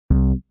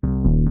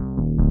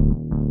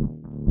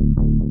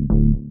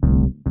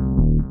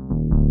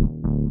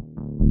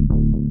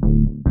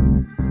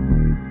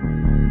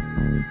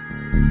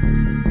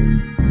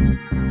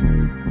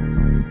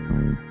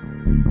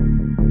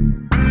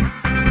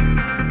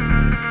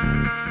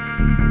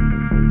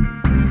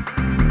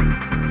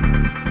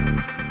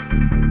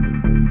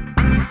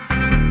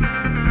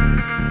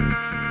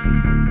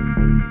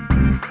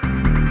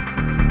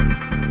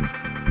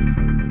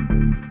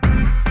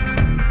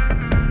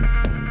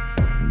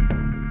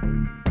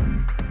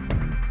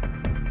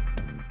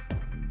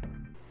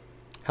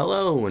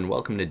Hello and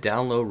welcome to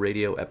Download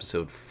Radio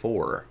episode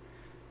 4.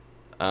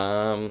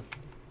 Um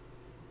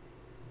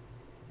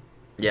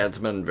yeah, it's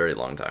been a very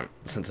long time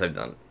since I've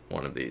done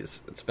one of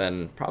these. It's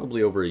been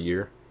probably over a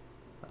year.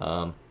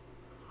 Um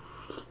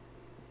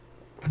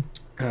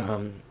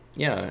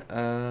yeah,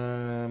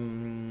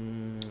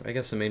 I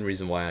guess the main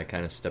reason why I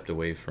kind of stepped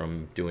away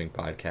from doing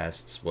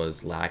podcasts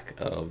was lack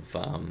of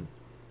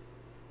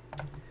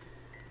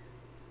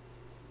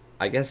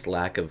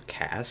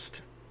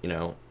cast, you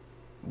know.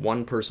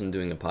 One person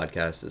doing a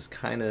podcast is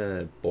kind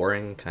of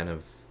boring, kind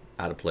of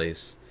out of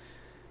place.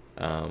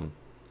 Um,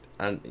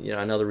 and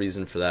another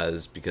reason for that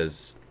is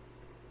because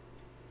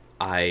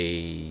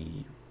I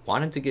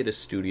wanted to get a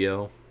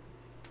studio.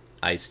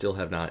 I still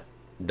have not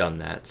done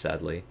that,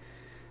 sadly.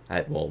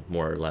 Well,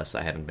 more or less,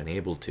 I haven't been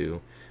able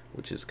to,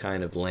 which is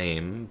kind of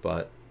lame.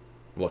 But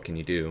what can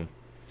you do?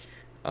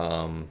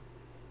 Um,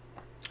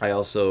 I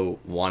also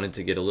wanted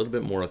to get a little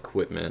bit more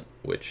equipment,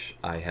 which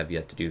I have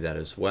yet to do that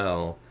as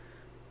well.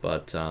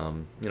 But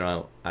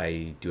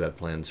I do have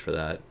plans for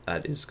that.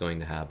 That is going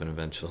to happen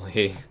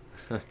eventually.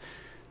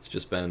 It's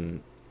just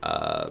been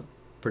a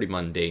pretty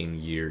mundane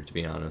year, to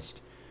be honest.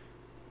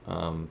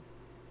 Um,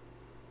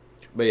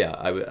 but yeah,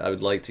 I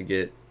would like to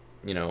get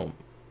you know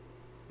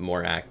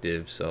more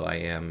active, so I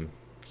am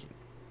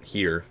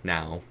here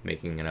now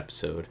making an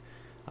episode.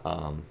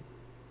 Um,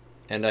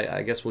 and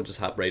I guess we'll just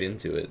hop right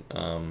into it.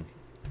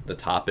 The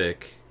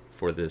topic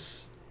for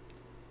this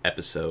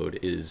episode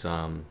is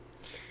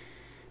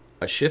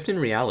a shift in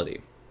reality.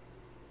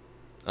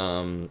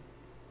 Um,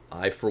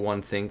 I, for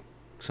one, think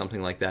something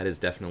like that is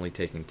definitely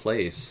taking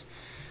place.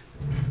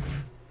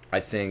 I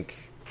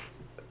think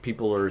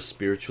people are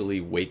spiritually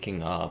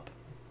waking up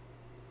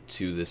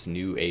to this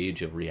new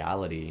age of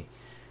reality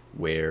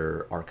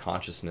where our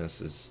consciousness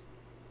is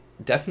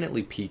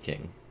definitely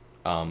peaking.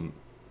 Um,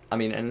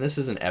 and this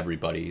isn't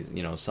everybody.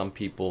 Some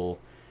people,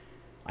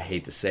 I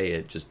hate to say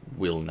it, just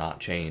will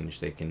not change.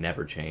 They can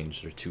never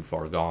change. They're too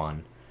far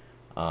gone.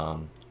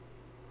 Um,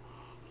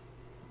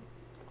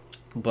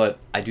 but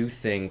I do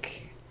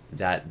think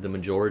that the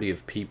majority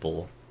of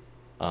people,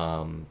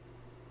 um,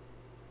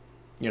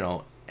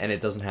 and it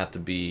doesn't have to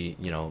be,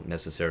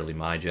 necessarily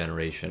my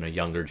generation, a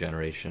younger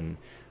generation,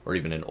 or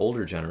even an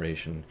older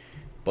generation,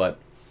 but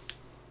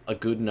a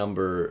good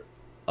number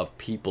of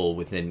people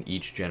within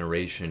each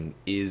generation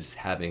is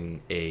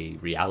having a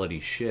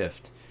reality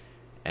shift.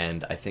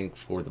 And I think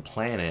for the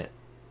planet,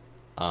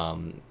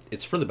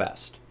 it's for the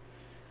best.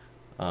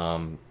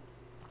 Um,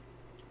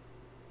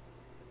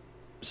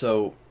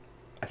 so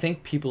I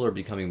think people are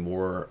becoming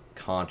more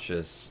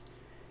conscious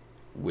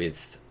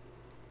with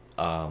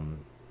um,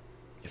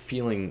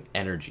 feeling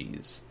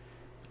energies.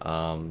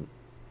 Um,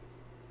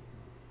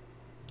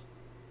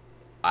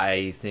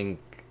 I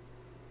think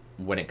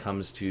when it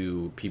comes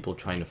to people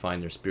trying to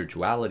find their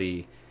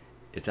spirituality,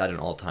 it's at an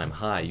all-time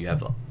high. You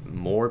have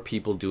more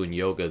people doing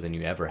yoga than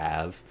you ever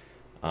have.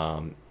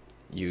 Um,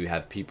 you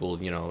have people,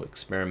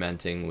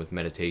 experimenting with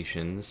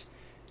meditations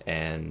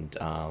and,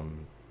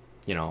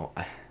 you know,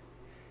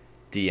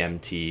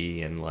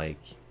 DMT and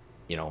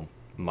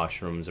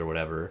mushrooms or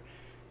whatever.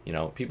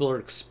 People are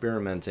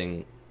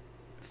experimenting,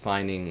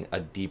 finding a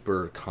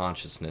deeper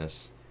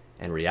consciousness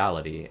and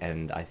reality,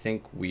 and I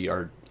think we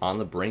are on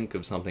the brink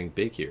of something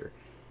big here.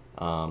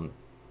 Um,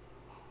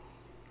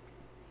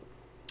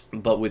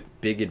 but with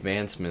big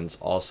advancements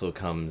also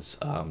comes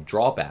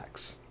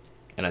drawbacks,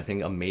 and I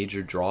think a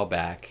major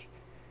drawback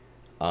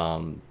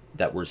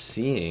that we're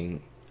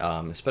seeing,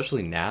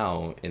 especially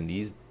now in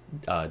these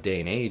day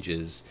and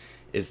ages,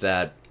 is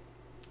that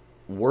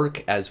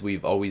work as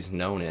we've always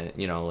known it,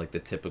 like the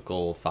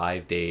typical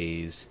 5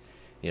 days,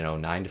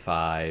 9 to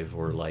 5,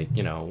 or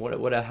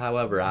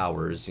however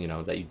hours,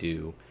 that you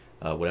do,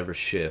 whatever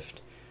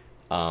shift,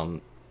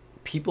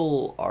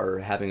 people are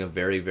having a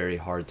very, very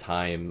hard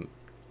time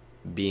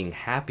being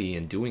happy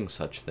and doing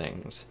such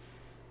things,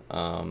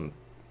 um,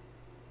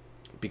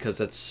 because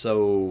that's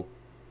so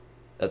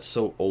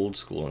old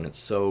school and it's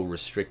so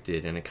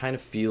restricted, and it kind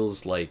of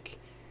feels like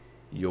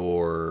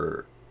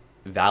your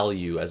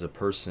value as a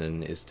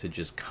person is to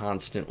just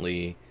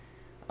constantly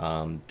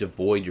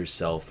devoid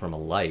yourself from a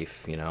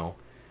life,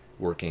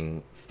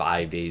 working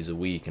 5 days a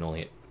week and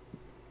only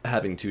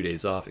having 2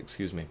 days off,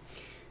 excuse me.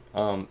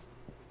 Um,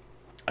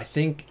 I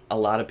think a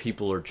lot of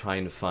people are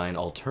trying to find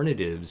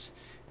alternatives,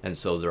 and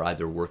so they're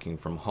either working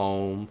from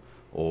home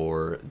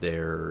or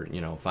they're,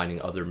 finding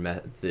other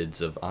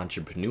methods of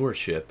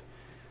entrepreneurship.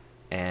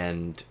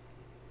 And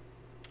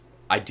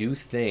I do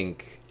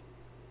think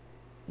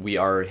we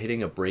are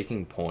hitting a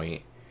breaking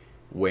point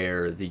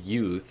where the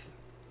youth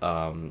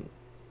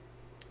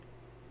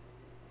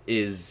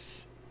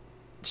is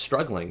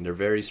struggling. They're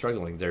very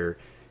struggling. They're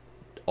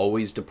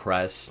always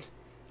depressed.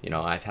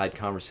 I've had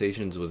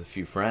conversations with a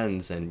few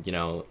friends, and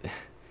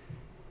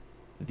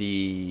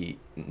the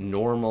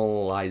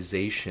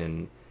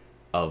normalization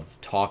of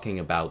talking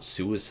about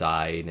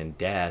suicide and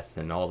death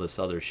and all this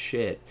other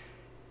shit,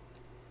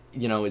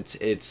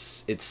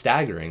 it's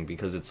staggering,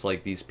 because it's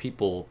like these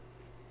people,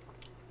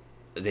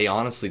 they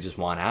honestly just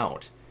want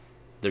out.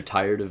 They're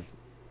tired of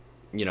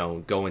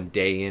going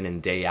day in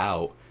and day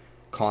out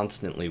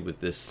constantly with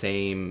this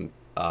same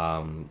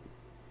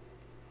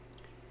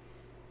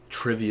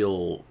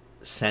trivial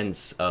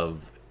sense of,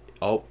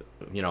 oh,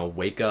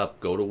 wake up,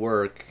 go to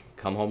work,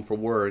 come home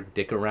from work,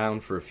 dick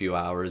around for a few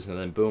hours, and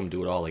then boom,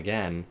 do it all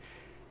again.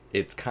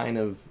 It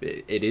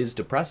is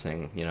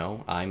depressing.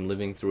 I'm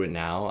living through it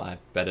now. I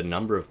bet a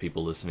number of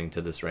people listening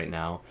to this right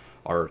now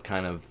are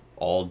kind of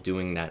all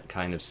doing that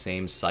kind of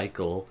same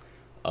cycle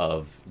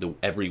of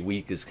every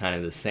week is kind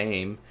of the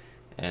same.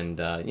 And,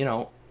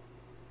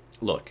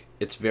 look,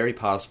 it's very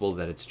possible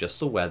that it's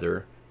just the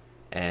weather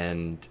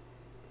and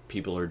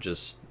people are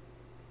just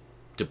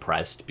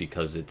depressed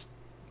because it's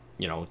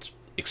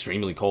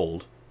extremely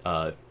cold,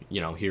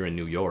 here in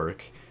New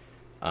York.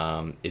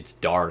 It's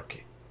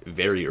dark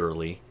very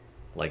early,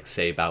 like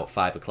say about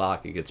 5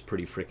 o'clock it gets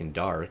pretty freaking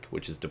dark,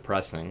 which is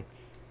depressing.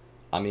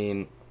 I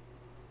mean,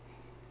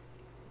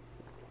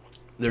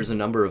 there's a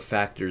number of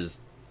factors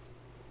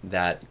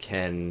that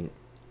can,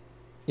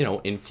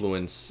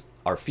 influence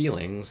our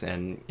feelings,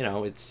 and,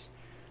 it's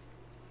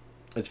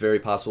very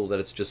possible that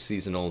it's just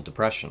seasonal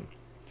depression.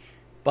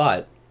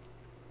 But,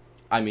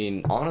 I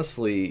mean,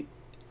 honestly,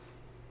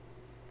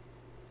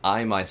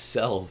 I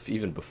myself,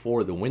 even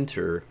before the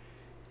winter,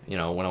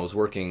 when I was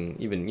working,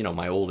 even,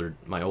 my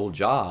old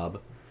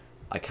job,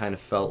 I kind of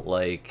felt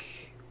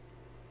like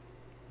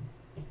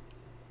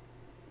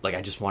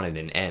I just wanted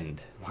an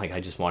end. Like,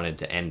 I just wanted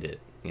to end it,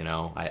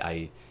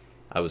 I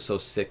was so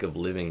sick of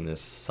living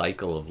this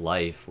cycle of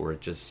life where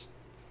it just,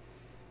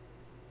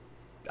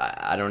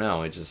 I don't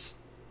know,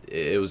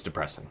 it was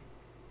depressing.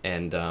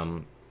 And,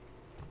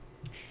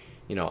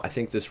 I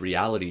think this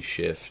reality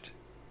shift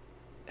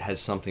has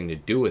something to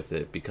do with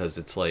it, because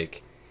it's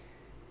like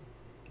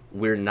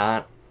we're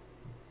not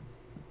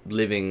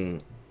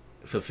living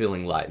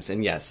fulfilling lives.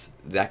 And yes,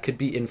 that could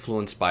be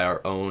influenced by our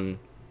own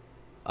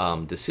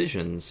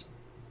decisions,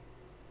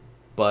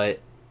 but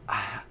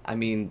I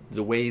mean,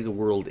 the way the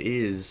world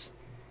is,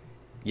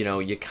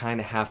 you kind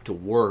of have to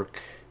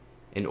work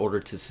in order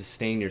to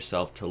sustain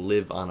yourself, to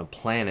live on a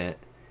planet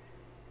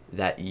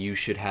that you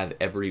should have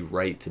every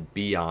right to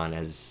be on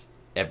as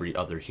every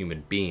other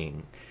human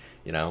being.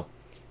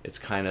 It's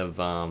kind of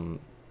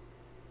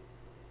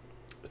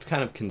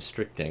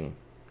constricting,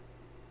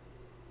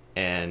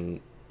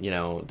 and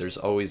there's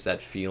always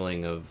that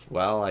feeling of,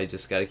 well, I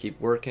just got to keep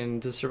working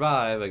to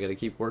survive. I got to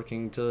keep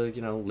working to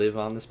live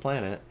on this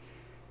planet.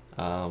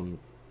 I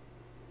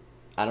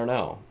don't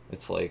know.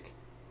 It's like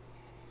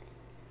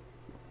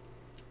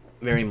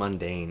very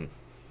mundane,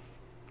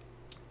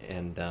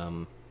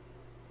 and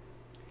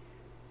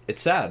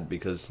it's sad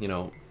because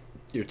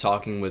you're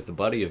talking with a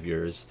buddy of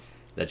yours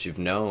that you've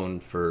known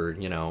for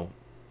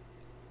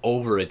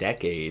over a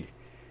decade,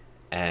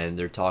 and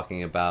they're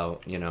talking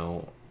about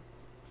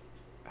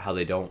how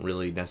they don't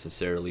really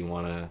necessarily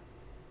want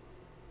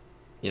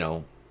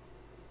to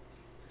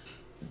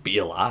be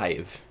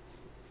alive.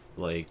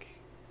 Like,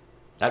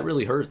 that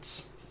really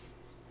hurts,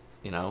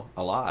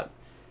 a lot.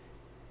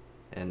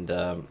 And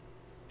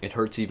it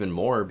hurts even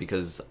more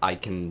because I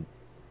can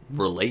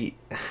relate.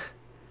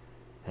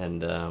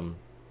 And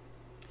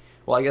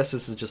well, I guess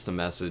this is just a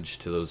message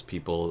to those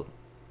people,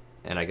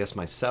 and I guess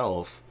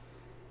myself.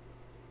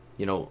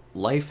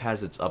 Life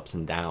has its ups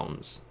and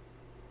downs.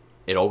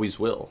 It always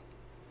will.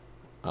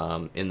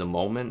 In the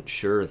moment,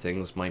 sure,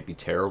 things might be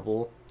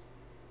terrible,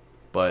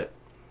 but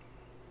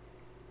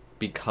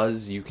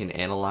because you can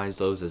analyze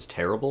those as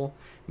terrible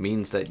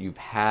means that you've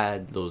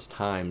had those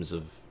times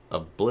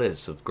of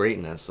bliss, of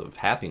greatness, of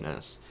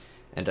happiness.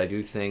 And I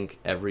do think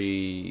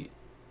every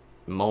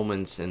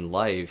moments in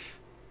life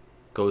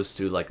goes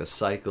through like a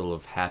cycle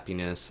of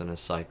happiness and a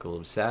cycle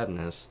of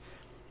sadness.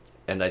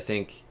 And I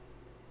think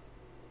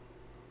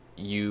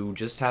you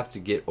just have to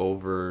get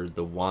over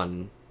the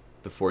one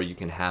before you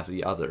can have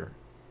the other.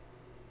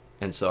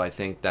 And so I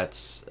think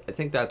that's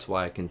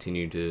why I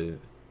continue to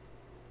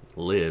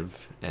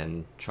live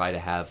and try to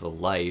have a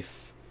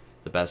life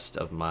the best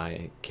of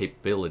my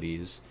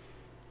capabilities.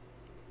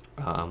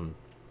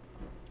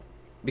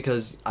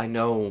 Because I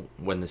know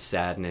when the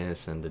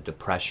sadness and the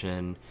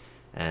depression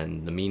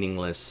and the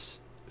meaningless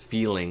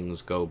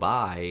feelings go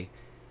by,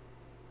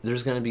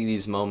 there's going to be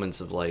these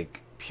moments of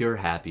like pure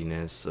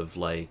happiness, of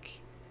like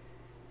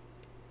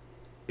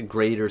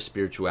greater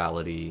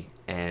spirituality,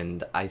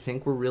 and I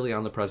think we're really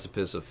on the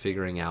precipice of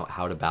figuring out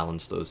how to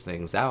balance those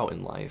things out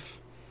in life.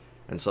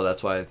 And so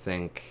that's why I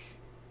think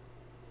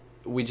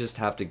we just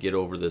have to get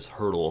over this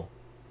hurdle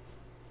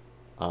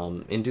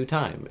in due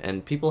time.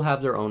 And people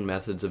have their own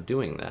methods of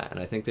doing that, and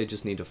I think they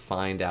just need to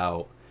find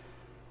out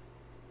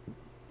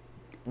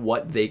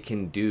what they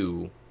can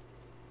do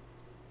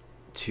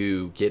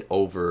to get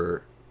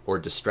over or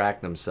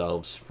distract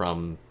themselves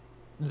from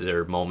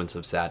their moments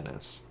of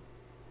sadness.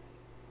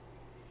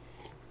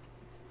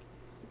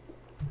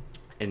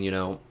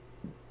 And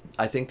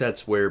I think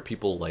that's where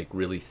people like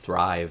really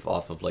thrive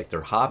off of like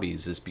their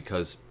hobbies, is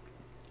because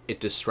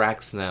it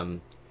distracts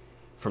them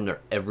from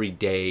their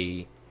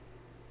everyday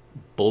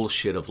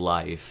bullshit of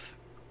life,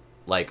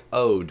 like,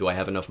 oh, do I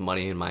have enough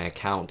money in my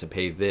account to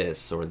pay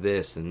this or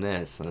this and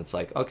this? And it's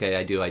like, okay,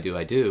 I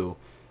do.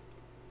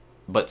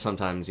 But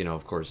sometimes,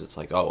 of course, it's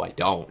like, oh, I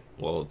don't.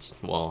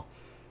 Well,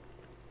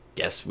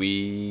 guess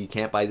we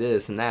can't buy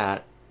this and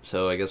that.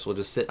 So I guess we'll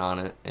just sit on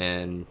it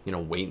and,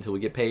 wait until we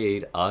get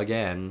paid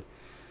again.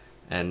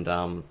 And,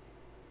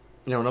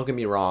 don't get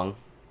me wrong.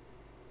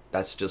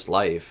 That's just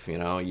life,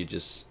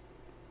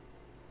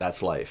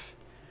 that's life.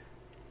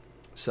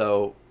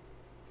 So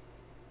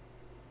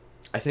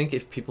I think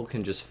if people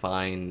can just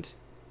find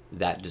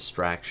that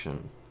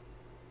distraction,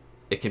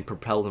 it can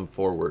propel them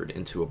forward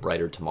into a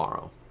brighter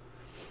tomorrow.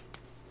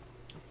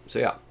 So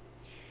yeah.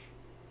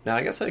 Now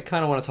I guess I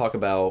kind of want to talk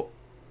about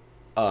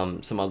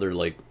some other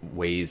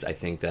ways I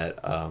think that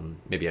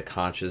maybe a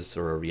conscious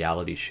or a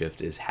reality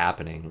shift is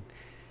happening.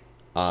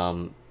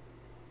 And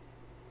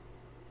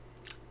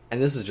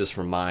this is just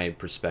from my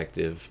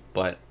perspective,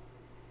 but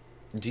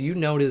do you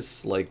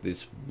notice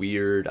this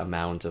weird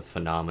amount of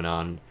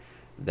phenomenon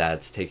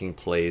that's taking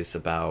place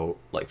about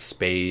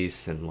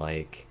space and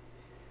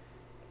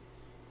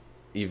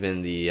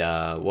even the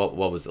what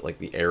was it,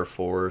 the Air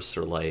Force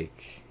or the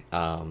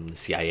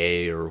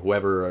CIA or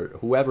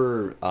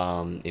whoever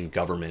in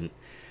government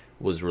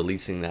was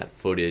releasing that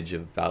footage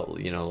about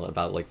the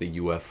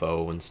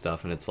UFO and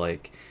stuff, and it's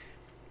like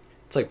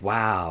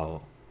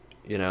wow,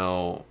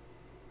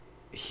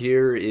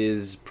 here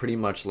is pretty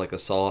much a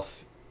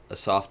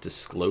soft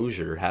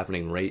disclosure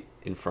happening right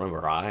in front of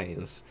our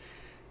eyes.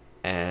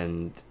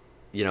 And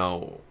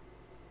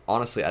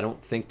honestly, I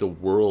don't think the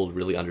world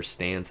really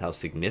understands how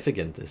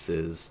significant this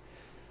is.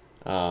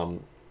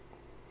 And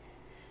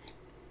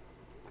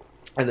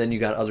then you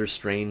got other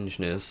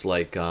strangeness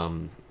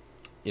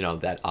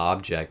that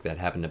object that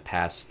happened to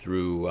pass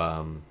through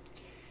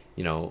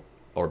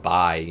or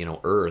by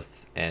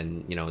Earth,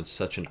 and it's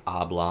such an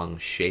oblong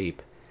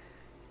shape,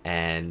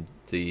 and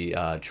the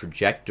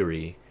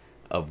trajectory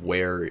of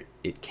where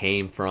it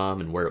came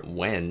from and where it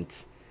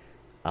went.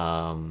 They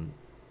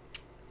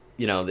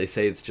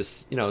say it's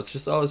just it's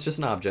just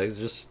an object. It's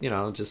just an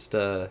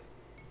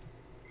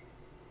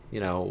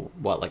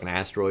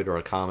asteroid or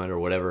a comet or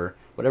whatever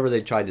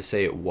they tried to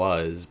say it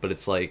was. But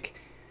it's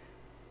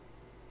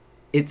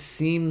it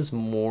seems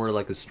more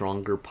like a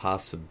stronger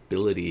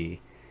possibility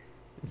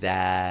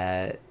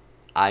that,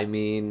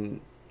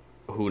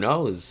 who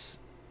knows?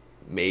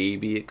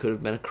 Maybe it could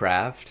have been a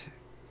craft.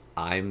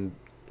 I'm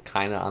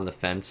kind of on the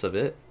fence of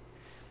it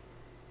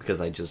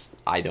because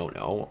I don't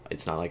know.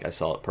 It's not like I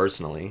saw it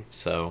personally.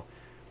 So,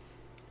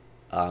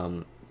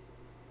 but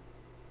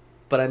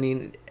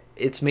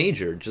it's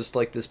major. Just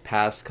like this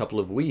past couple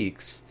of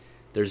weeks,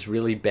 there's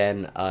really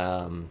been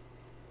a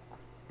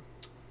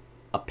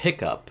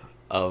pickup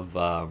of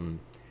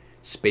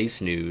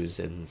space news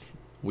and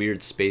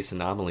weird space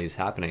anomalies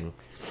happening.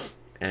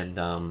 And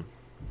I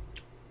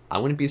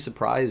wouldn't be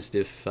surprised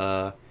if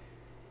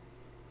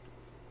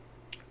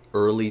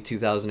early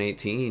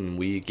 2018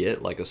 we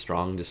get a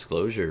strong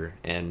disclosure,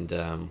 and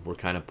we're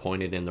kind of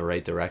pointed in the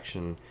right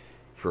direction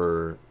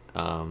for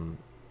a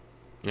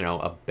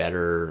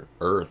better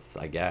Earth,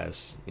 I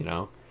guess.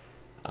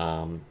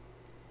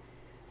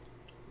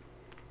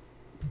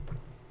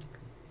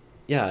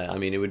 Yeah,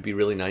 it would be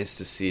really nice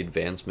to see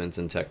advancements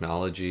in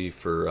technology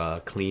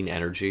for clean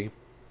energy,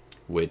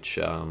 which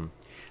don't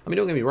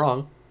get me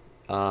wrong,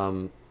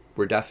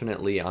 we're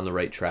definitely on the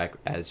right track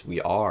as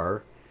we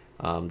are.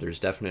 There's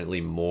definitely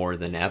more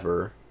than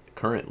ever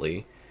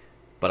currently,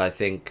 but I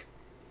think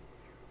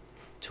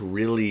to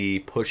really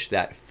push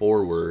that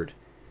forward,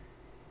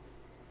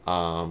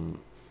 we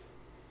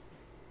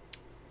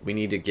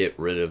need to get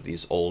rid of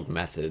these old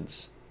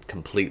methods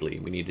completely.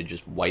 We need to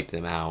just wipe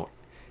them out,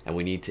 and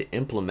we need to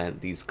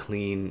implement these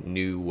clean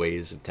new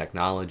ways of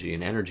technology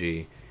and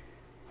energy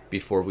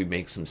before we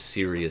make some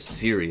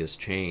serious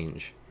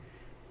change.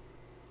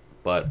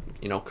 But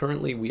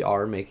currently we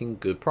are making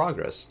good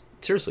progress.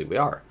 Seriously, we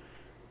are.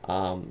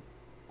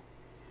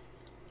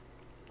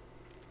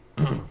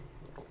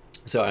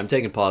 So I'm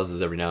taking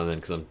pauses every now and then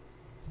because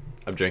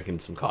I'm drinking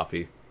some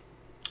coffee.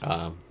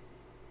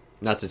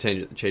 Not to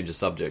change the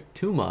subject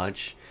too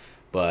much,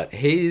 but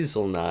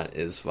hazelnut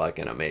is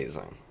fucking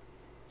amazing.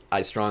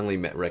 I strongly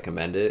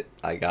recommend it.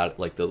 I got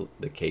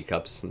the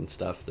K-cups and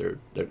stuff. They're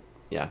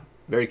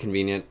very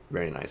convenient,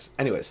 very nice.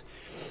 Anyways,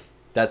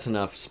 that's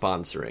enough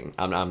sponsoring.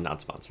 I'm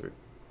not sponsored.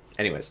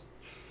 Anyways,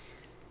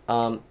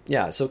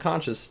 so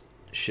conscious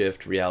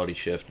shift, reality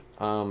shift.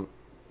 I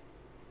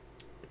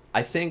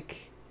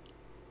think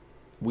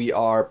we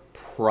are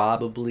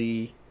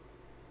probably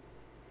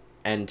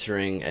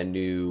entering a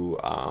new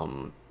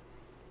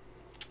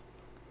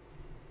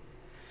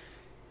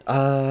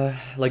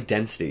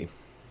density,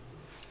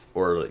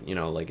 or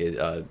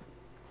a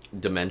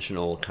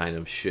dimensional kind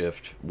of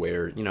shift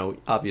where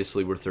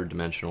obviously we're third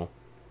dimensional.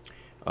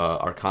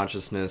 Our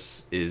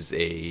consciousness is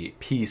a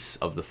piece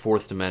of the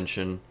fourth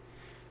dimension.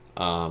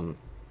 I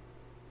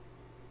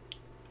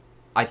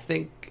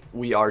think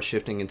we are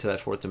shifting into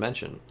that fourth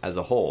dimension as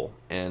a whole,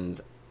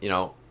 and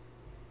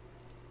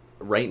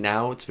right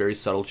now it's very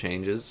subtle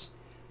changes.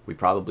 We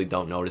probably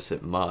don't notice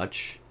it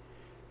much,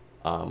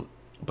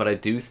 But I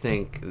do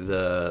think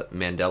the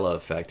Mandela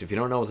effect, if you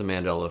don't know what the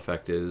Mandela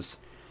effect is,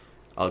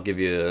 I'll give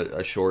you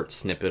a short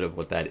snippet of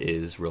what that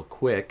is real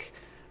quick.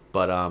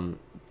 But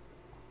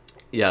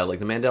yeah, like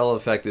the Mandela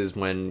effect is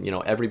when,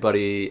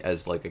 everybody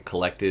as like a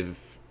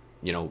collective,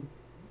 you know,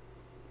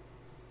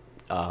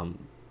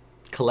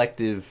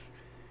 collective,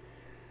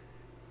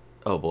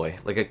 oh boy,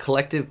 like a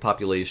collective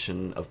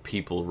population of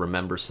people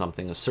remember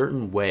something a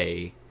certain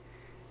way,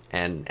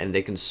 and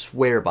they can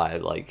swear by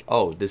it, like,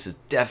 oh, this is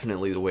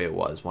definitely the way it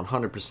was,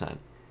 100%.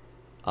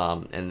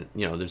 And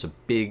there's a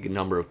big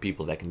number of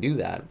people that can do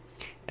that,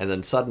 and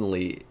then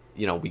suddenly,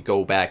 we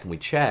go back and we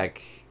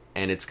check,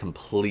 and it's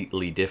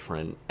completely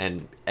different,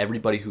 and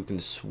everybody who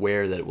can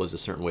swear that it was a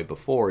certain way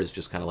before is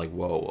just kind of like,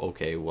 whoa,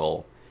 okay,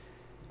 well,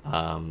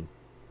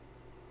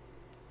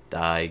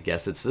 I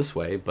guess it's this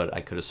way, but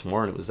I could have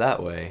sworn it was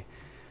that way.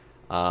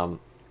 I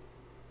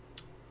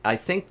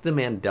think the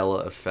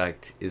Mandela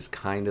effect is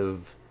kind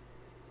of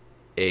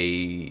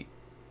a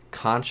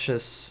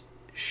conscious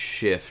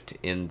shift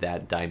in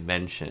that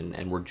dimension,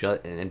 and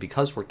and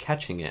because we're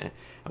catching it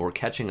and we're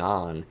catching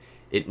on,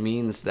 it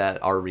means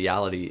that our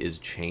reality is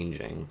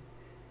changing,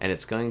 and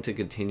it's going to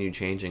continue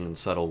changing in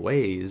subtle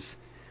ways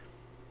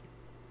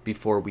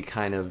before we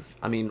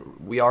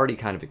we already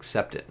kind of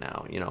accept it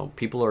now.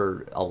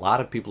 A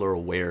lot of people are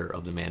aware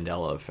of the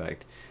Mandela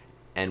effect,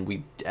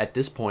 and at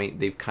this point,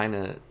 they've kind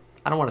of,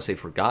 I don't want to say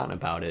forgotten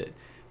about it,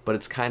 but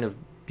it's kind of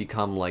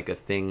become like a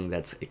thing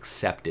that's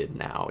accepted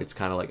now. It's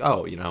kind of like,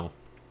 oh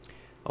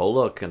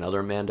look,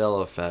 another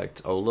Mandela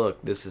effect. Oh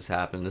look, this has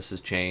happened, this has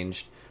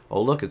changed.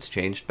 Oh look, it's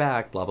changed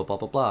back, blah, blah, blah,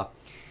 blah, blah.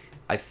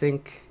 I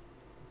think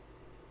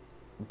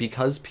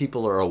because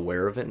people are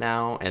aware of it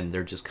now and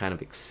they're just kind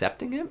of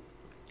accepting it,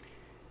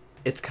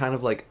 it's kind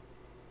of like,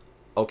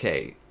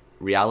 okay,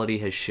 reality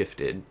has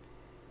shifted.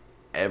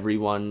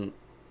 Everyone,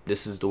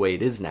 this is the way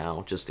it is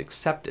now, just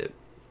accept it.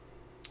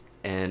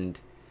 And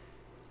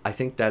I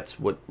think that's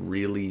what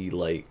really,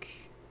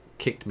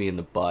 kicked me in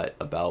the butt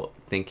about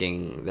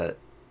thinking that,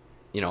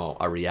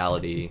 our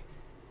reality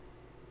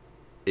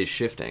is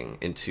shifting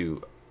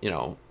into,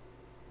 a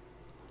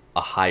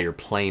higher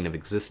plane of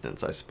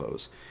existence, I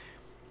suppose.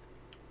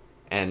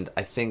 And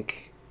I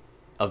think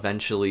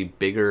eventually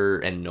bigger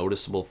and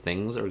noticeable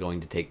things are going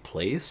to take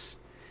place.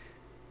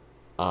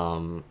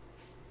 And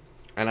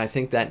I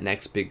think that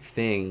next big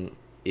thing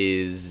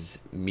is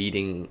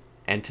meeting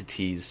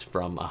entities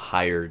from a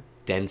higher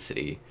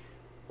density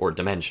or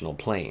dimensional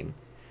plane.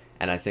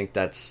 And I think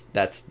that's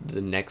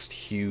the next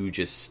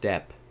hugest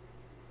step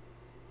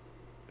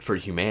for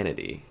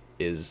humanity,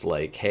 is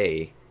like,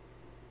 hey,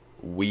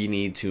 we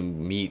need to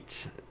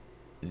meet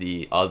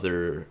the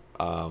other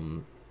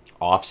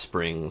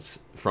offsprings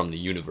from the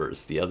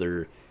universe, the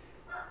other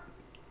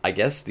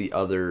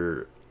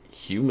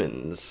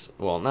humans.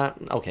 Well,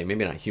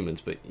 maybe not humans,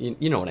 but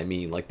you know what I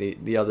mean, like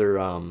the other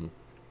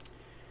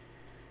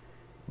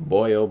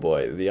boy, oh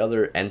boy, the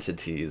other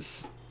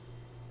entities,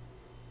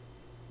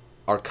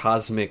 our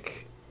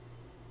cosmic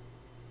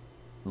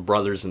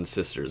brothers and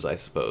sisters, I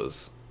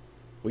suppose.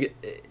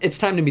 It's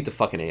time to meet the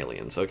fucking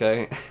aliens,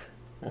 okay?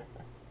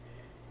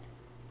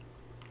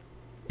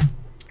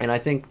 And I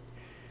think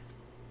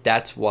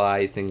that's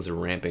why things are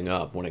ramping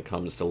up when it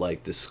comes to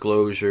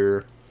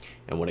disclosure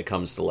and when it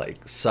comes to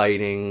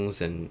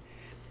sightings. And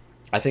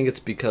I think it's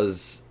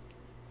because,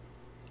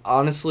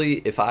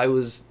 honestly, if I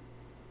was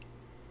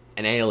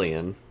an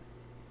alien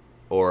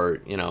or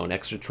an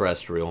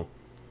extraterrestrial,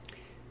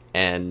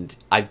 and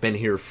I've been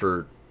here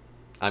for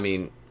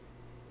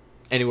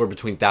anywhere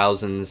between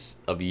thousands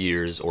of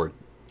years, or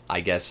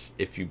I guess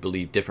if you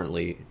believe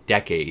differently,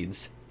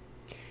 decades,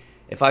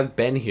 if I've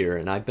been here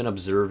and I've been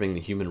observing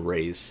the human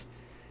race,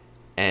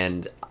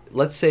 and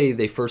let's say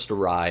they first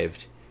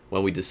arrived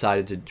when we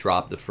decided to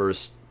drop the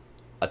first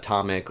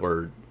atomic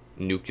or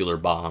nuclear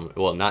bomb.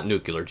 Well, not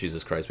nuclear,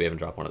 Jesus Christ, we haven't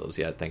dropped one of those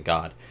yet, thank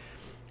God.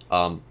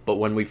 But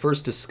when we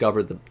first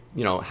discovered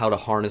how to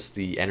harness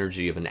the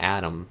energy of an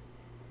atom,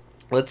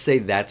 let's say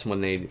that's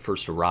when they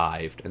first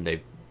arrived, and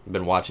they've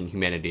been watching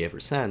humanity ever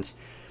since.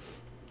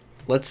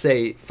 Let's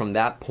say from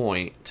that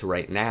point to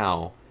right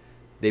now,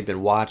 they've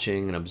been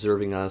watching and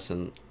observing us,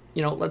 and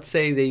let's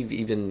say they've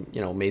even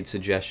made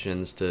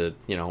suggestions to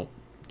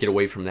get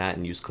away from that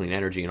and use clean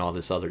energy and all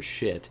this other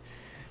shit.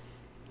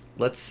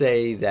 Let's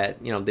say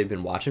that they've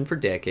been watching for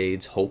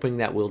decades, hoping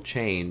that we'll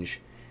change,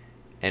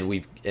 and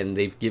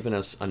they've given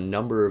us a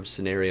number of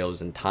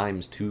scenarios and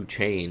times to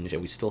change,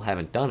 and we still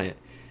haven't done it.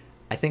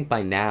 I think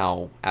by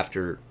now,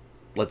 after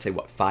let's say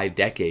 5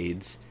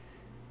 decades,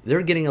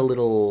 they're getting a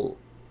little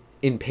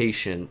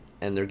impatient,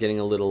 and they're getting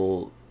a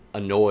little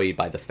annoyed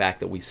by the fact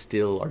that we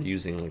still are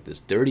using this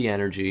dirty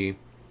energy.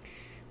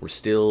 We're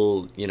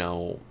still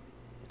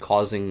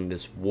causing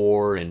this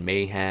war and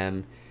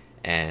mayhem,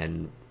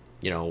 and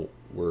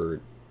we're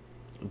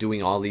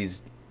doing all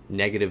these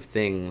negative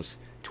things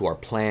to our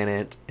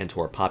planet and to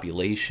our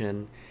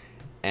population.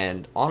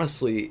 And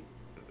honestly,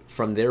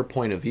 from their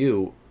point of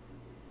view,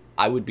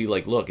 I would be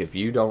like, look, if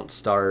you don't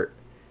start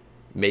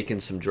making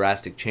some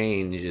drastic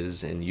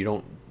changes, and you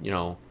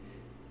don't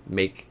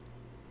make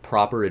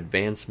proper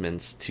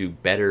advancements to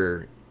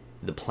better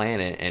the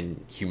planet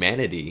and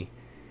humanity,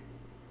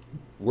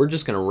 we're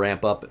just going to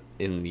ramp up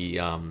in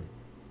the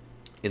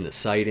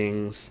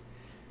sightings.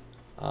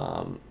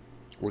 We're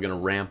going to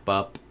ramp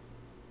up.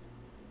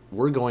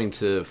 We're going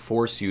to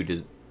force you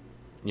to,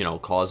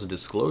 cause a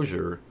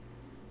disclosure,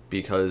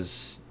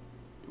 because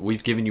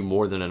we've given you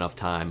more than enough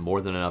time,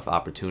 more than enough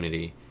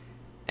opportunity,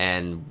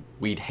 and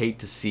we'd hate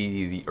to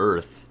see the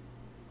Earth,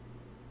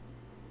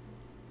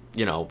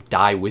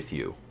 die with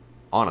you.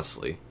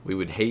 Honestly, we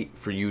would hate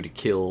for you to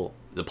kill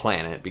the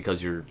planet,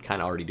 because you're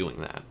kind of already doing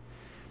that.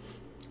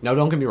 Now,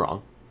 don't get me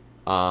wrong.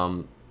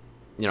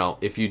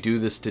 If you do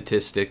the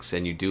statistics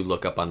and you do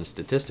look up on the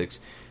statistics,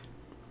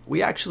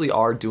 we actually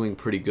are doing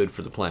pretty good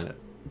for the planet.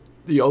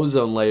 The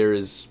ozone layer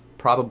has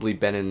probably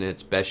been in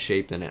its best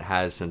shape than it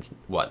has since,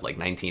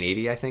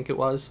 1980, I think it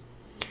was.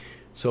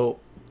 So,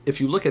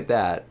 if you look at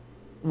that,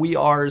 we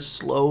are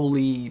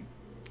slowly,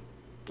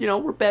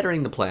 we're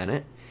bettering the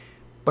planet.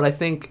 But I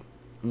think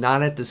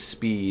not at the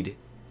speed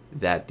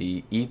that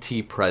the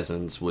ET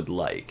presence would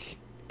like.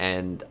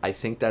 And I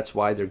think that's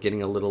why they're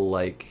getting a little,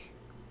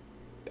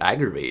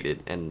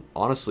 aggravated and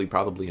honestly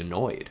probably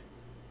annoyed.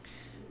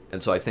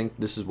 And so I think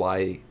this is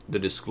why the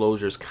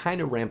disclosure is kind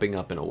of ramping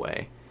up in a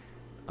way.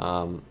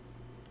 And,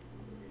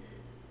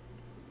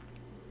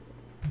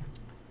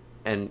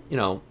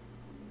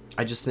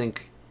 I just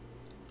think,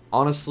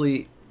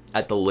 honestly,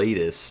 at the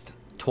latest,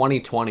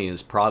 2020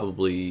 is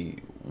probably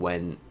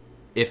when,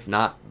 if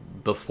not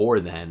before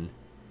then,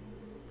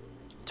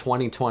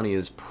 2020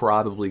 is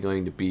probably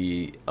going to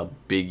be a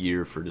big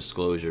year for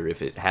disclosure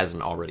if it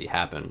hasn't already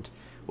happened,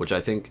 which I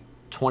think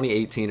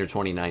 2018 or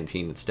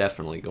 2019 it's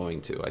definitely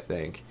going to, I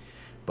think.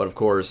 But of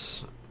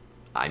course,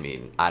 I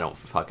don't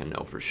fucking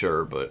know for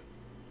sure, but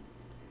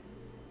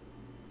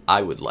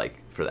I would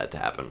like for that to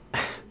happen.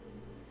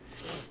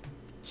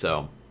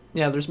 So,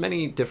 yeah, there's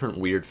many different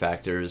weird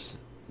factors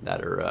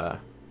that are,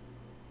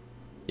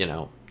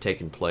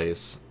 taking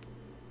place.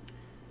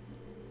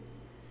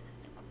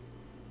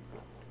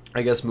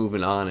 I guess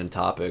moving on in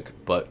topic,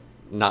 but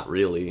not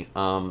really.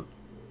 I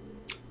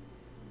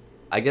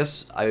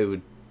guess I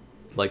would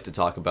like to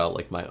talk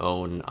about, my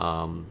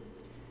own,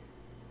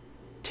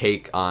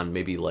 take on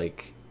maybe,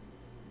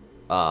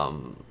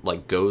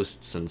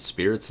 ghosts and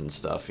spirits and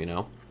stuff,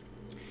 And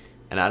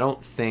I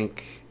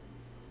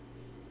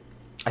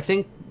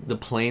think the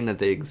plane that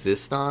they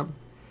exist on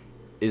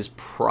is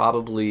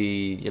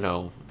probably,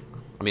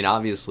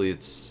 obviously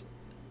it's,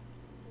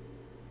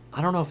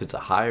 I don't know if it's a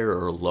higher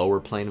or a lower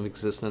plane of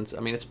existence.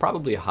 It's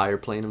probably a higher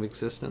plane of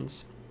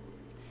existence.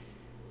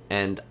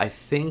 And I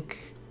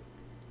think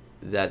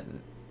that,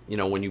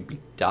 when you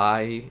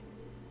die,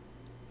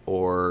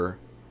 or...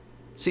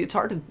 See, it's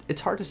hard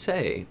to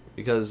say,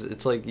 because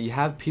it's you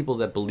have people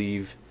that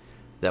believe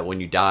that when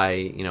you die,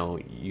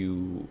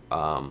 you...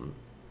 I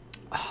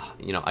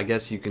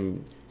guess you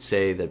can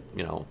say that,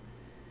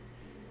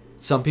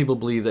 some people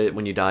believe that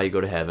when you die you go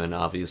to heaven,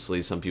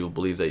 obviously. Some people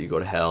believe that you go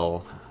to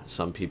hell.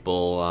 Some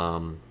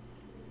people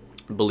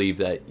believe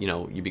that,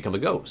 you become a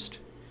ghost.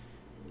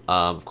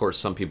 Of course,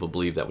 some people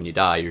believe that when you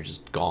die, you're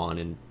just gone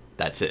and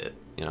that's it,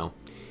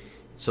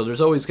 So there's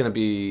always going to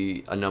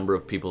be a number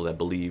of people that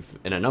believe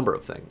in a number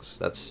of things.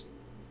 That's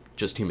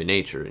just human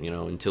nature,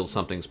 until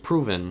something's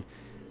proven.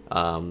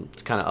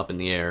 It's kind of up in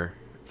the air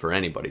for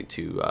anybody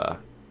to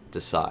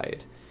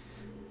decide.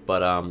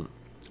 But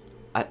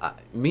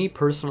me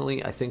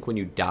personally, I think when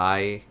you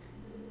die,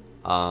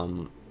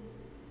 I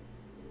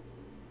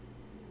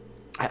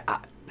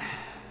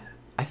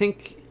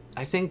think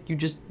you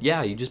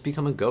just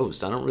become a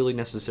ghost. I don't really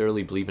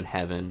necessarily believe in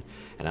heaven,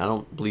 and I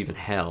don't believe in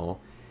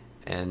hell.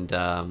 And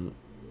I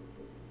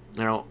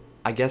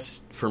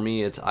guess for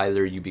me it's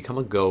either you become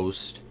a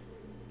ghost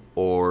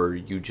or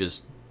you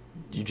just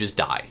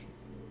die.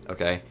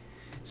 Okay?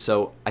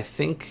 So I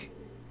think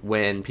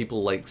when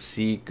people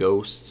see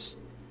ghosts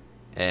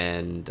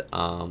and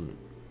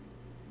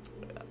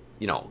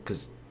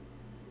because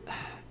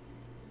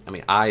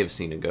I have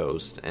seen a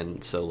ghost,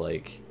 and so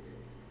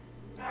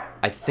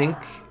I think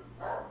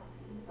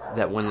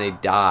that when they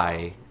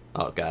die...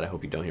 Oh, God, I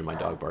hope you don't hear my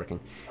dog barking.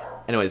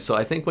 Anyways, so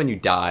I think when you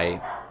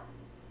die...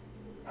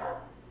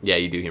 Yeah,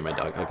 you do hear my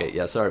dog. Okay,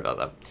 yeah, sorry about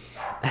that.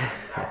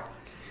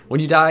 When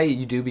you die,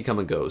 you do become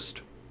a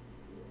ghost.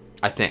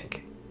 I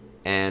think.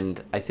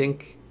 And I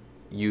think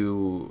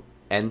you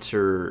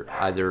enter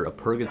either a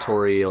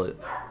purgatory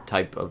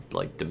type of,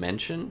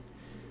 dimension.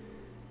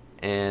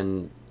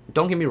 And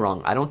don't get me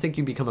wrong, I don't think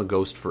you become a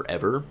ghost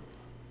forever.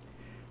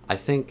 I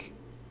think...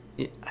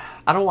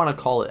 I don't want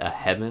to call it a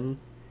heaven,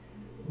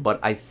 but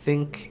I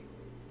think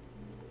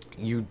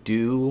you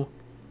do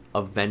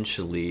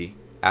eventually,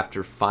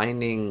 after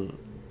finding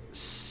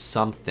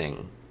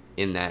something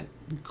in that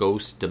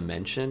ghost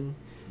dimension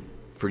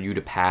for you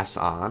to pass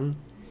on,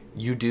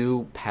 you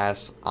do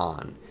pass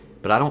on.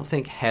 But I don't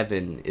think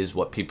heaven is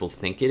what people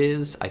think it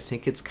is. I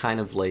think it's kind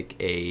of like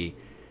a...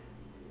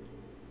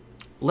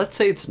 Let's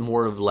say it's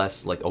more or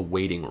less like a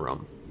waiting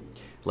room.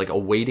 Like a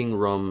waiting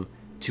room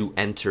to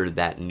enter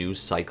that new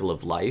cycle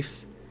of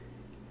life.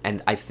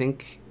 And I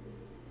think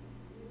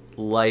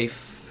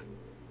life,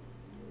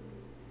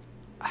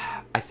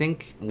 I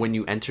think when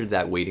you enter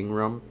that waiting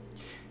room,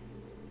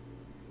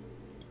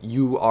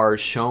 you are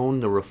shown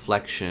the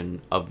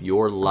reflection of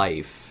your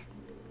life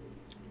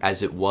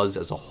as it was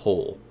as a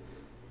whole.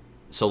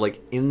 So,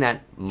 like, in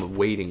that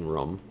waiting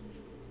room,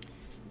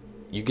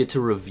 you get to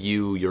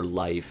review your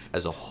life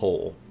as a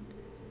whole,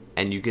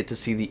 and you get to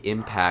see the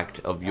impact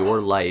of your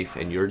life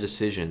and your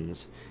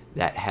decisions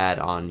that had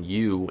on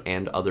you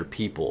and other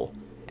people,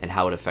 and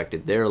how it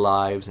affected their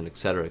lives, and et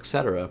cetera, et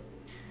cetera.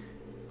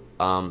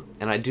 And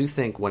I do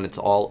think when it's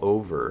all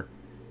over,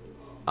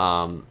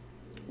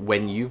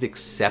 when you've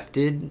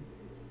accepted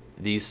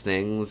these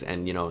things,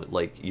 and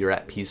like, you're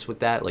at peace with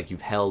that, like, you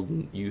have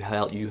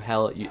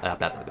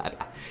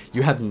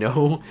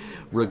no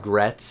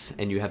regrets,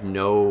 and you have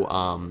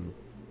no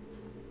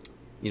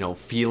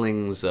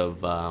feelings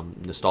of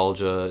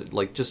nostalgia,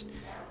 like, just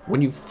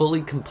when you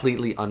fully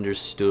completely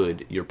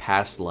understood your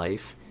past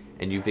life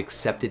and you've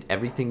accepted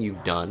everything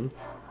you've done,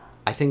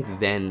 I think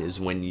then is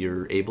when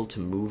you're able to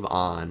move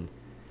on,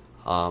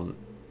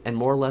 and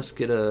more or less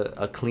get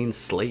a clean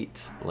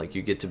slate. Like,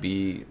 you get to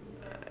be,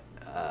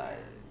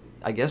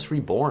 I guess,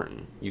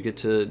 reborn. You get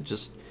to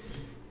just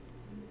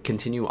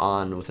continue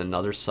on with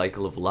another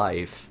cycle of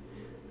life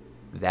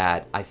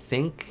that I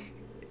think,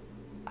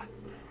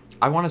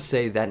 I want to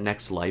say that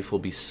next life will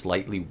be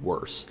slightly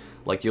worse.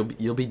 Like,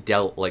 you'll be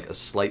dealt, like, a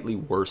slightly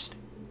worse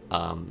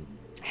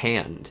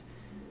hand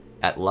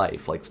at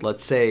life. Like,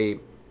 let's say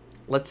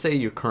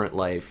your current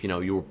life,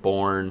 you were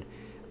born,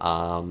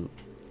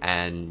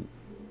 and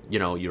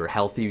you're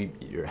healthy,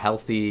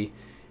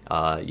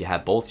 you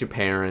have both your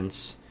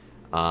parents,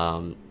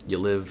 you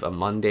live a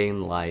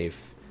mundane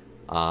life,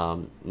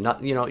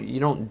 not you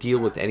don't deal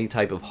with any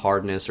type of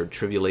hardness or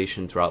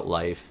tribulation throughout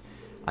life.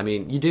 I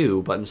mean, you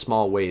do, but in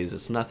small ways.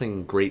 It's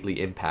nothing greatly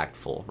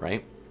impactful,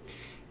 right?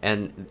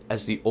 And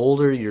as the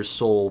older your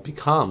soul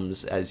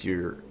becomes, as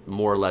you're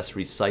more or less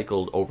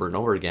recycled over and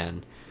over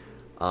again,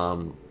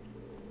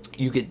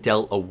 you get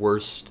dealt a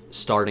worse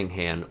starting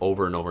hand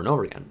over and over and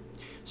over again.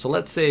 So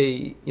let's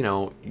say,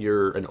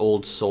 you're an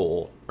old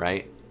soul,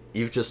 right?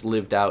 You've just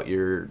lived out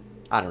your,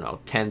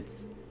 10th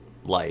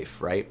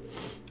life, right?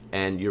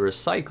 And you're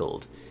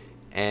recycled.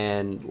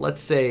 And let's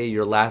say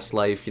your last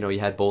life, you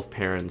had both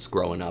parents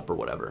growing up or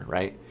whatever,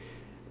 right?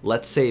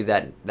 Let's say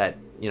that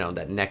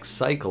next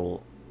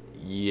cycle,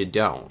 you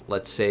don't.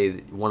 Let's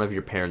say one of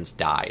your parents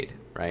died,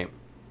 right?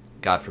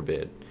 God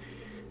forbid.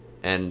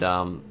 And,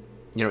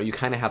 you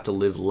kind of have to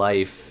live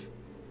life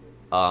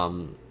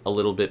a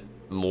little bit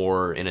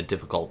more in a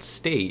difficult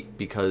state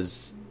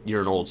because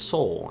you're an old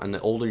soul. And the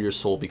older your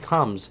soul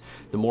becomes,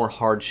 the more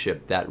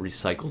hardship that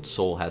recycled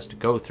soul has to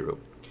go through.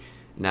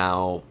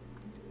 Now,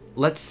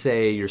 let's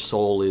say your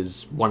soul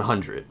is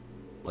 100.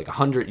 Like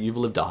 100, you've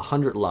lived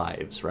 100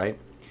 lives, right?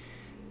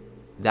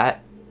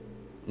 That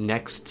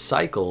next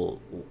cycle,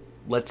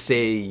 let's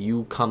say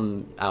you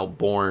come out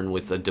born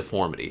with a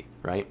deformity,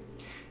 right?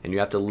 And you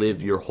have to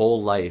live your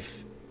whole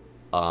life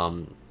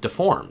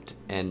deformed,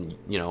 and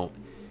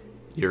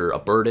you're a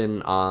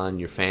burden on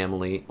your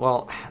family.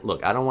 Well,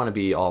 look, I don't want to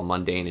be all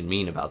mundane and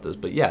mean about this,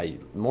 but yeah,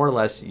 more or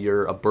less,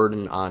 you're a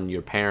burden on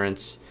your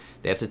parents.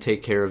 They have to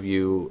take care of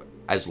you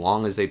as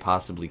long as they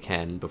possibly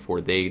can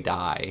before they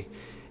die.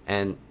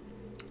 And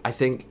I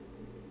think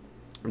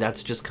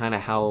that's just kind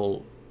of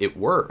how it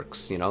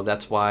works.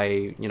 That's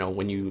why,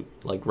 when you,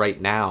 like, right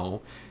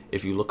now,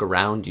 if you look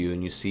around you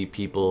and you see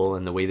people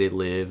and the way they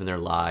live and their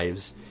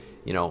lives,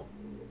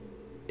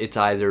 it's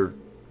either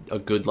a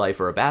good life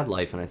or a bad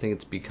life. And I think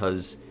it's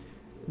because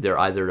they're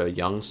either a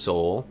young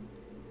soul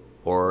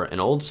or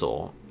an old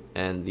soul.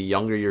 And the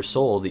younger your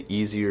soul, the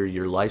easier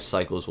your life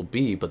cycles will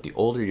be. But the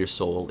older your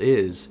soul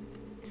is,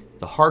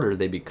 the harder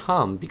they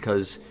become,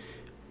 because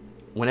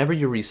whenever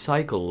you're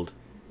recycled,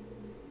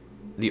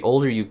 the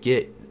older you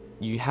get,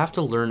 you have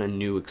to learn a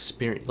new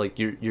experience. Like,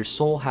 your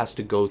soul has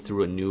to go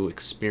through a new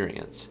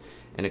experience,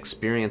 an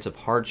experience of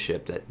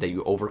hardship that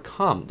you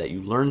overcome, that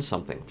you learn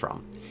something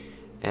from.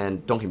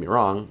 And don't get me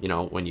wrong,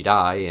 when you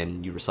die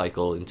and you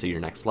recycle into your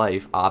next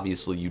life,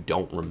 obviously you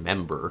don't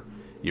remember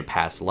your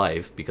past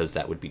life, because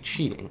that would be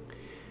cheating.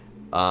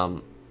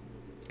 And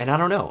I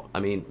don't know. I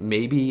mean,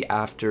 maybe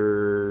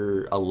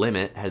after a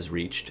limit has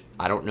reached,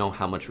 I don't know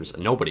how much,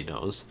 nobody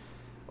knows,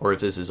 or if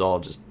this is all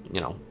just,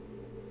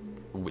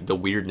 the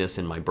weirdness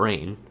in my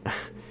brain.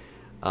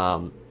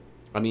 I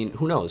mean,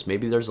 who knows?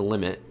 Maybe there's a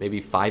limit.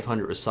 Maybe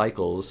 500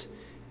 recycles.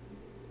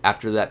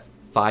 After that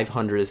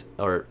 500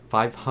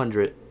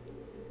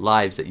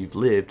 lives that you've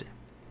lived,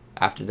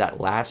 after that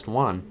last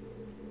one,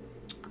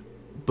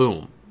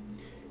 boom,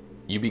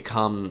 you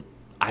become,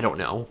 I don't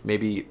know,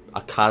 maybe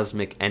a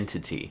cosmic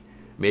entity.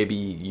 Maybe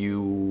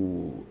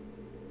you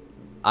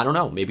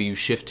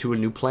shift to a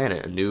new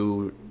planet, a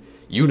new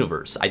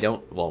universe.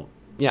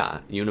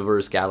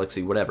 Universe,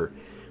 galaxy, whatever.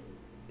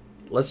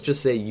 Let's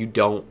just say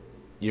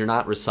you're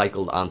not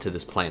recycled onto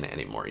this planet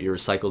anymore. You're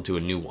recycled to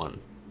a new one,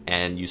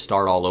 and you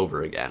start all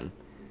over again,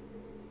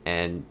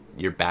 and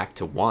you're back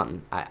to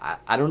one.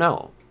 I don't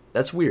know.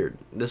 That's weird.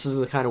 This is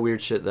the kind of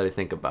weird shit that I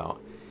think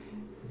about.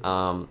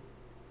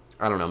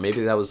 I don't know,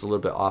 maybe that was a little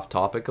bit off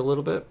topic a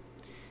little bit,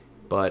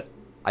 but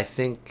I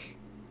think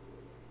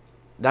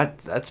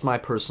that's my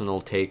personal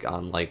take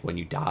on, like, when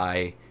you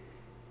die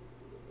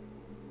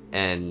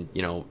and,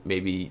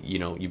 maybe,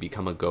 you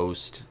become a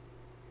ghost,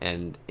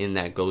 and in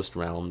that ghost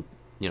realm,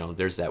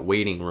 there's that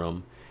waiting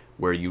room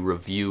where you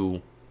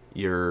review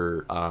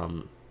your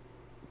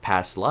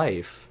past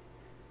life,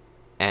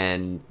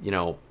 and,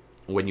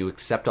 when you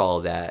accept all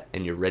of that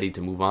and you're ready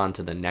to move on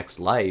to the next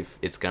life,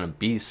 it's going to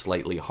be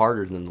slightly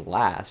harder than the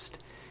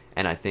last.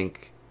 And I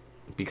think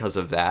because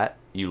of that,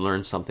 you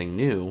learn something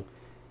new,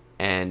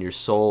 and your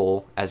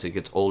soul, as it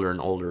gets older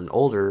and older and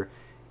older,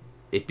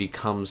 it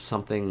becomes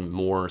something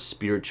more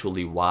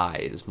spiritually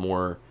wise,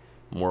 more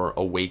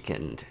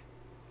awakened,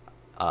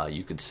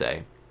 you could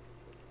say.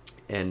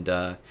 And,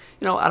 I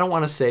don't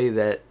want to say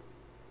that,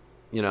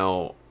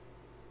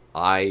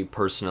 I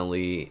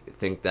personally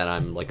think that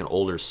I'm like an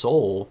older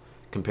soul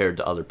compared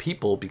to other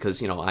people,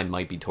 because, I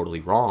might be totally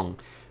wrong,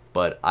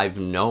 but I've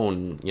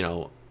known,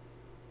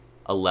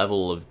 a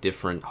level of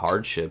different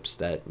hardships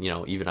that,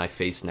 even I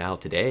face now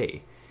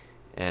today.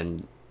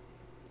 And,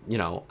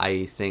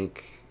 I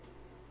think,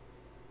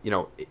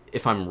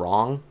 if I'm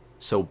wrong,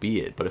 so be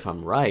it. But if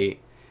I'm right,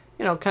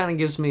 kind of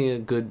gives me a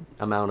good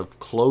amount of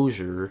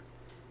closure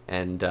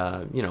and,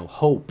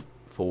 hope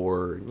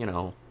for,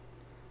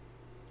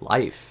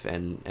 life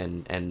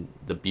and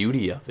the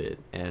beauty of it.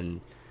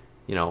 And,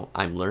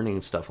 I'm learning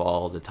stuff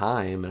all the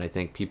time. And I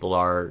think people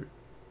are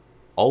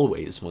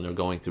always, when they're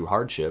going through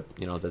hardship,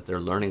 that they're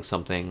learning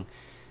something,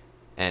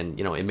 and,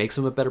 it makes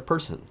them a better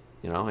person,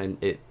 and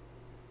it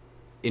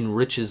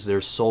enriches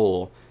their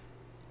soul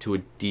to a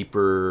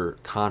deeper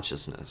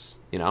consciousness,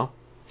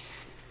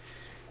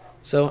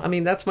 So, I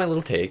mean, that's my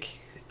little take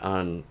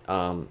on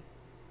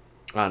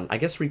I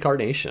guess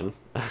reincarnation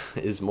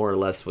is more or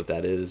less what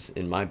that is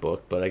in my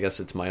book, but I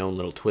guess it's my own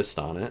little twist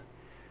on it.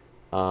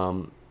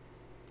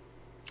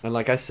 And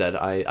like I said,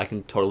 I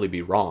can totally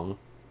be wrong,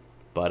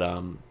 but I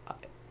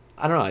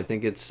don't know, I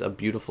think it's a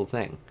beautiful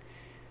thing.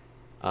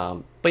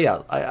 But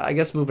yeah, I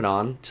guess moving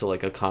on to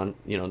like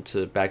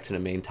to back to the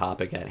main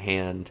topic at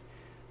hand,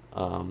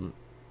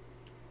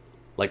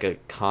 like a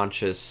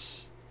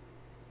conscious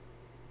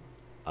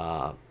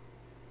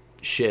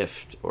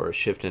shift, or a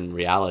shift in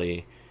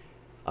reality.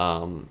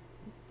 My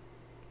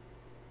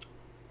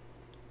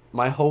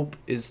hope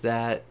is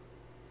that,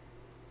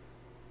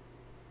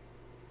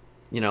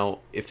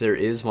 if there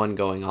is one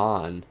going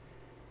on,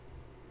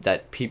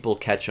 that people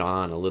catch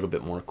on a little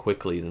bit more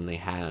quickly than they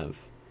have.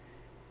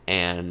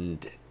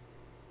 And,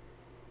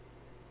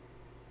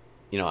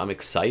 I'm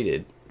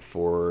excited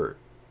for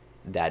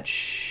that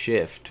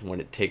shift when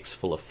it takes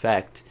full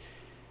effect,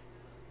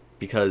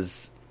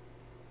 because,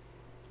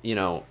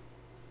 when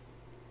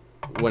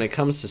it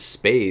comes to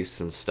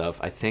space and stuff,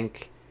 I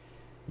think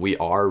we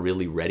are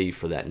really ready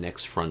for that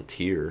next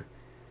frontier.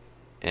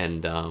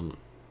 And,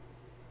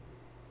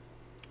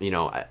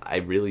 I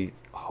really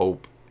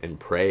hope and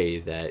pray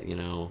that,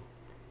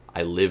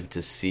 I live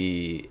to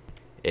see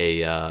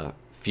a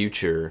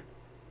future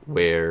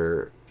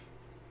where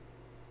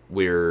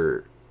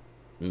we're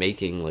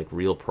making like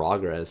real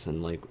progress,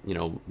 and like,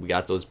 we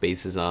got those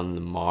bases on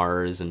the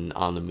Mars and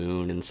on the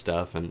moon and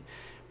stuff, and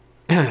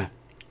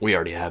we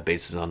already have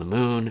bases on the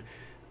moon,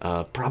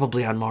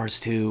 probably on Mars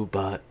too,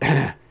 but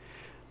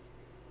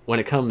when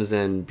it comes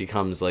and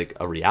becomes like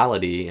a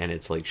reality and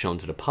it's like shown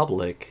to the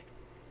public,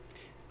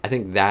 I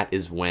think that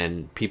is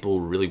when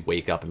people really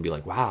wake up and be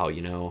like, wow,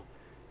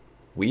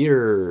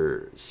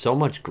 we're so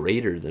much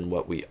greater than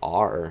what we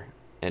are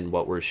and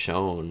what we're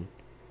shown.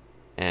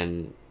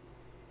 And,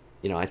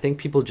 I think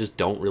people just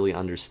don't really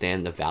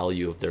understand the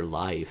value of their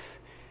life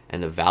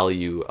and the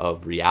value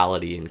of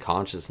reality and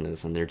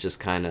consciousness. And they're just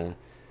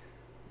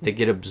they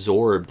get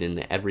absorbed in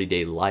the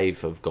everyday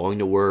life of going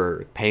to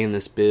work, paying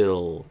this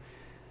bill,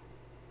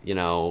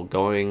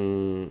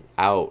 going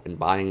out and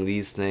buying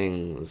these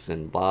things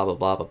and blah, blah,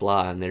 blah, blah,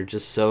 blah. And they're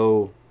just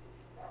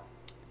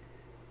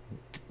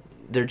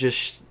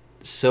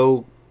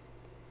so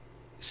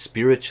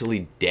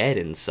spiritually dead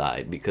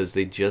inside, because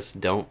they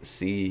just don't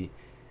see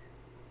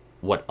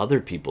what other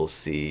people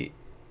see,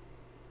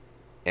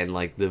 and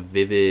like the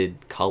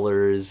vivid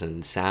colors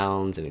and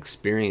sounds and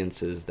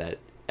experiences that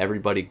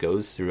everybody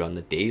goes through on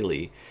the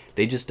daily.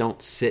 They just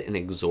don't sit and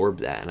absorb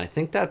that. And I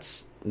think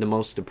that's the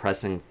most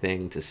depressing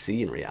thing to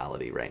see in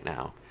reality right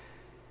now.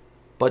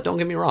 But don't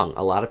get me wrong,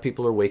 a lot of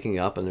people are waking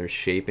up and they're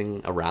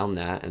shaping around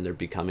that, and they're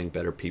becoming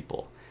better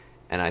people.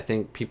 And I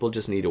think people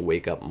just need to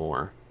wake up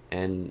more,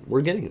 and we're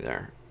getting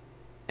there.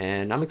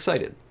 And I'm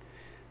excited.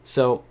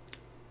 So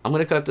I'm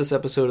going to cut this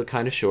episode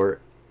kind of short.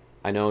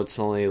 I know it's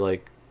only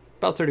like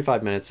about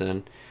 35 minutes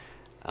in.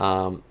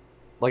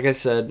 Like I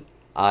said,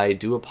 I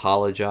do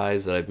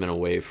apologize that I've been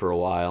away for a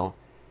while.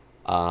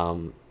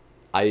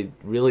 I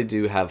really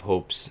do have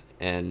hopes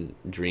and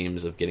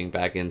dreams of getting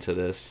back into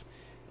this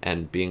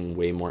and being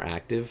way more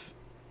active.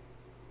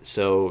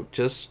 So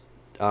just,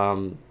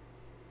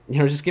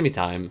 just give me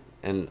time,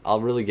 and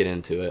I'll really get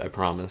into it, I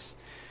promise.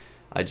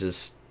 I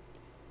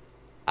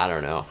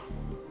don't know.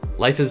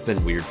 Life has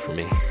been weird for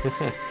me.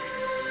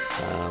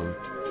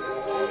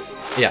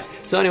 Yeah.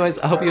 So, anyways,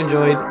 I hope you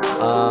enjoyed.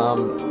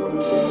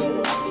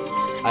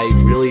 I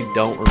really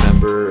don't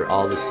remember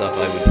all the stuff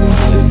I would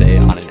usually say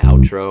on an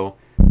outro.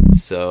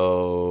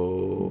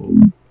 So,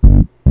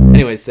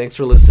 anyways, thanks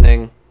for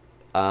listening.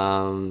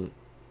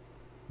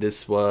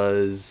 This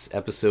was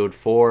episode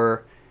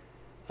 4.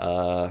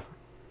 The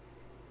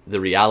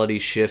reality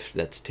shift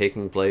that's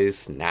taking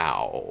place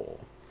now.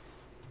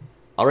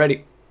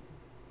 Alrighty.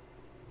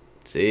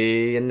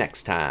 See you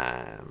next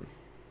time.